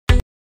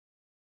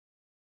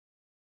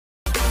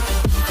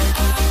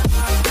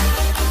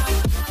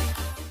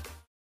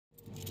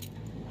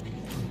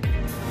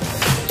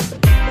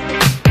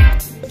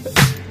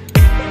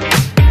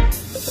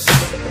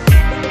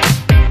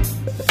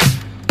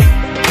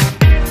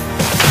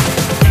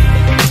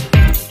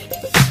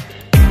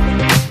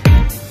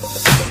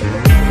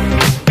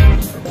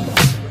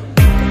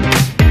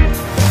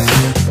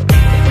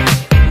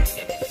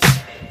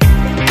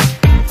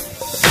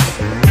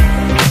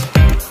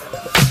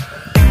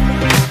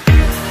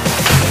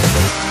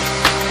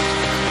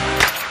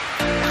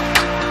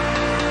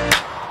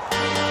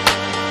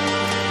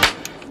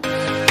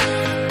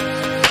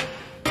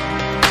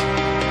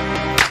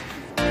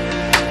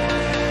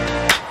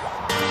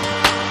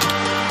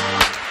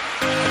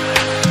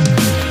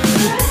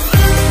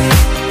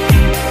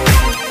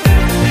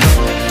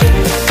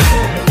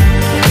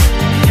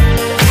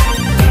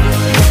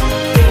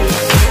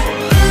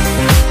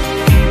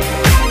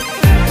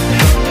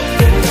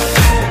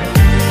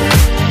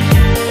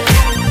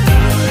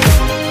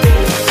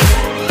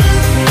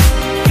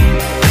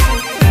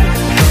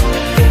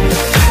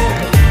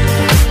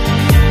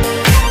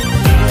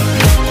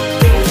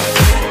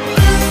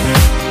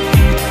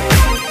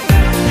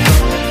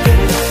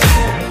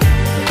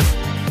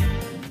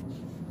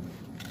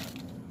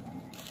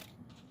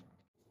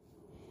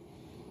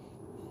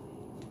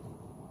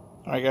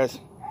Alright guys,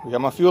 we got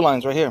my fuel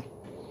lines right here.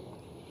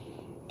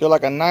 They're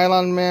like a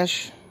nylon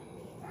mesh.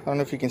 I don't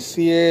know if you can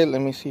see it.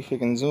 Let me see if you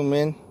can zoom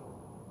in.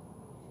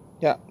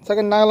 Yeah, it's like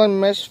a nylon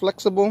mesh,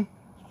 flexible.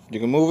 You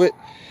can move it.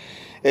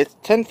 It's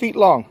 10 feet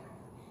long.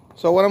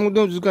 So what I'm going to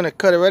do is just going to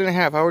cut it right in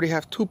half. I already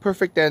have two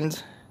perfect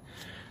ends.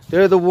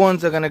 They're the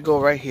ones that are going to go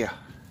right here.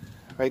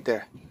 Right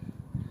there.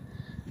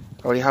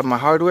 I already have my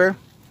hardware.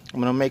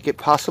 I'm going to make it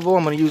possible.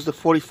 I'm going to use the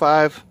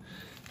 45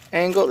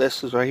 angle.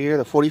 This is right here,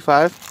 the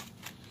 45.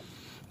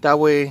 That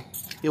way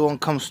it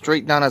won't come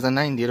straight down as a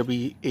 90. It'll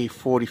be a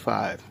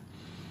 45.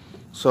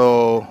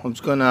 So I'm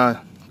just going to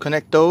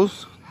connect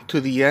those to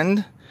the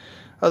end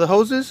of the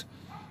hoses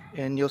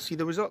and you'll see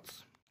the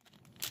results.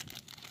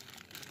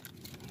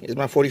 Here's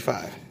my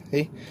 45.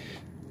 See?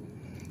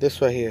 This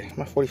right here,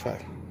 my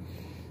 45.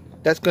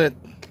 That's going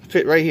to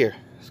fit right here.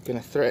 It's going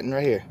to threaten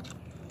right here.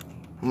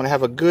 I'm going to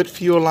have a good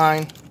fuel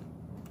line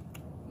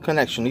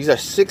connection. These are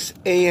 6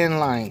 AN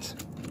lines.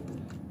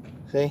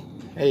 See?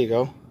 There you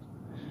go.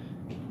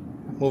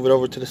 Move it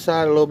over to the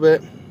side a little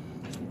bit.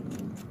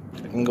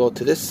 I can go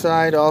to this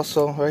side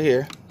also, right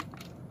here.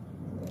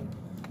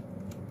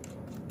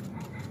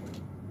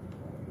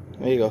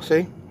 There you go,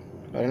 see?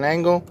 At an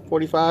angle,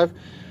 45.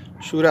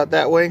 Shoot out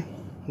that way.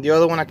 The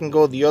other one I can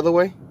go the other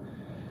way.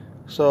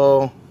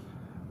 So,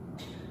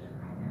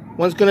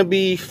 one's going to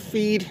be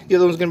feed, the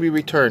other one's going to be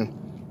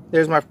return.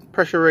 There's my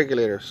pressure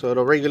regulator. So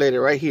it'll regulate it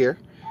right here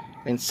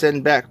and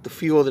send back the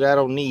fuel that I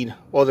don't need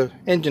or the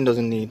engine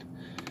doesn't need.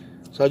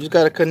 So I just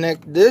got to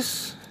connect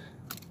this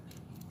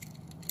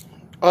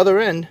other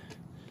end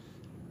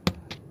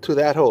to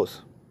that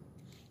hose.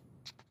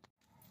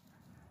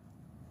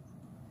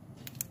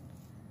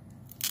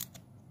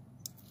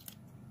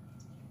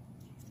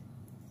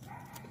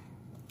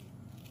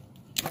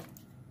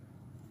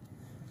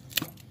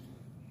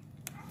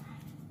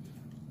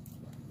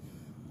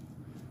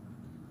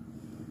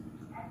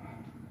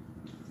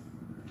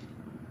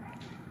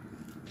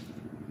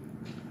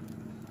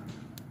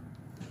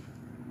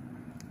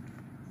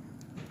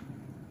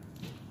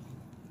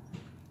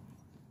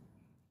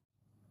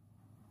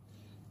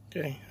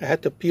 Okay, I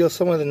had to peel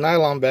some of the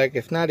nylon back.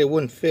 If not, it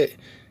wouldn't fit.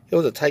 It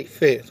was a tight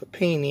fit. It's a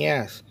pain in the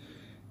ass.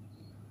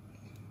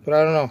 But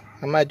I don't know.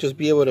 I might just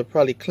be able to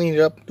probably clean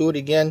it up, do it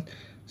again,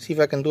 see if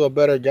I can do a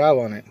better job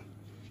on it.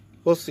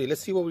 We'll see.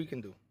 Let's see what we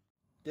can do.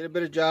 Did a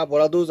better job.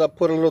 What I'll do is I'll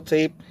put a little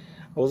tape.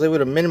 I was able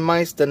to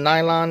minimize the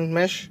nylon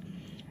mesh.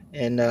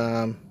 And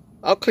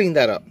I'll clean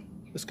that up.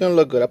 It's going to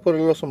look good. I put a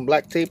little some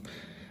black tape.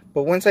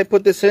 But once I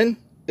put this in,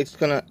 it's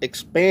going to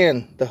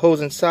expand the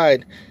hose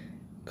inside.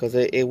 Because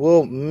it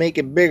will make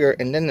it bigger,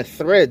 and then the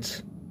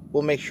threads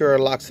will make sure it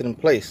locks it in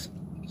place.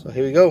 So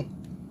here we go.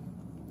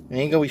 It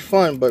ain't gonna be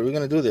fun, but we're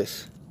gonna do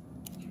this.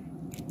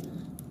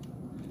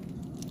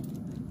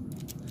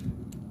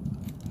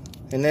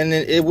 And then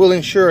it will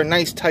ensure a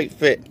nice tight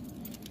fit.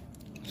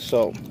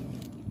 So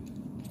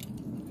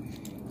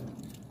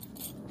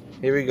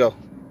here we go.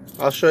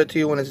 I'll show it to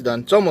you when it's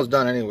done. It's almost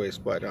done anyways,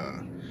 but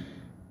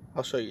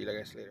I'll show you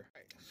guys later.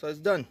 Right, so it's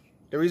done.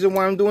 The reason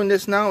why I'm doing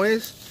this now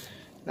is,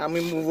 now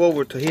let me move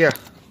over to here.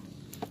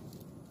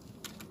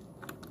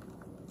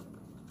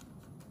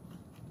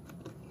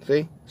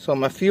 See? So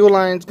my fuel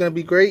line is going to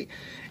be great.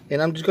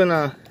 And I'm just going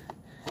to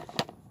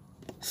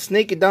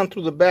snake it down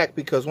through the back,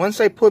 because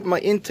once I put my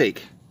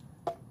intake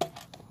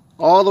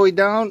all the way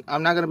down,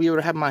 I'm not going to be able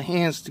to have my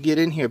hands to get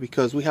in here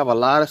because we have a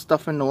lot of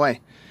stuff in the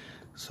way.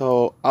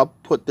 So I'll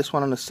put this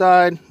one on the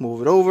side,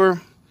 move it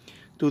over,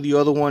 do the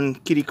other one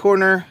kitty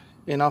corner,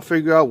 and I'll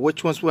figure out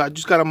which ones. I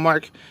just got to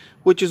mark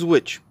which is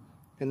which.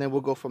 And then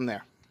we'll go from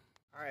there.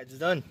 Alright, it's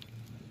done.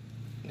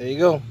 There you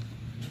go.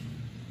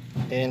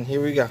 And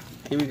here we go.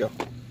 Here we go.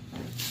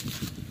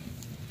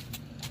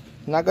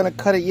 I'm not going to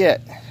cut it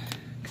yet.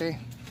 Okay.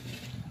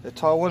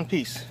 It's all one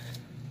piece.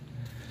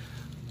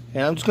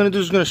 And I'm just going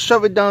to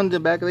shove it down the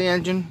back of the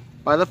engine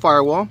by the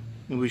firewall.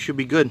 And we should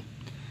be good.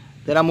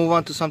 Then I'll move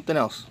on to something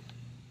else.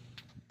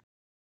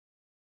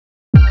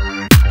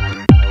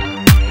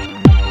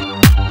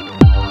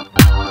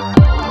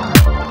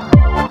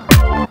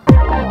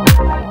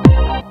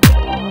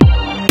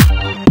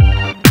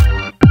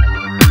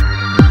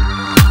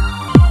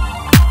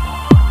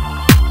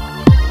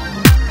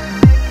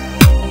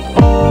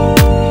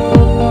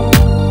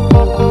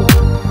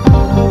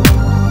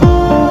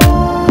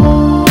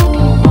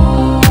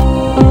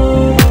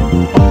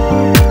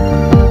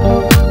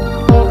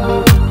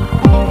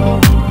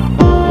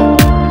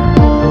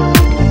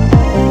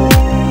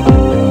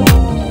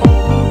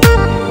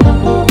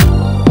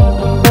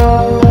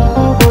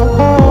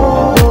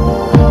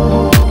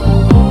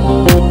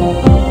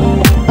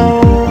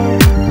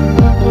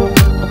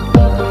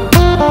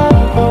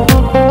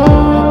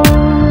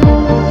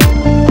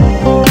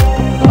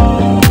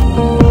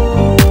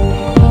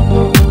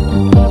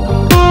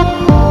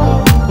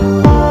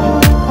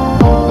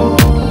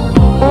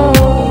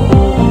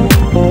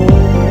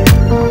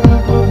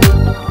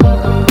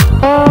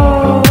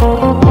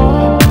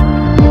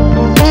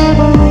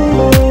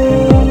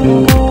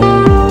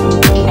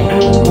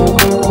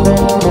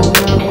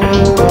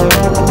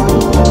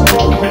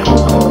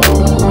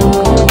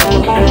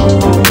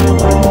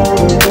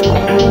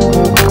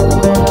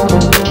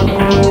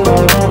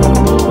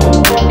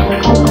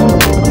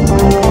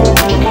 you.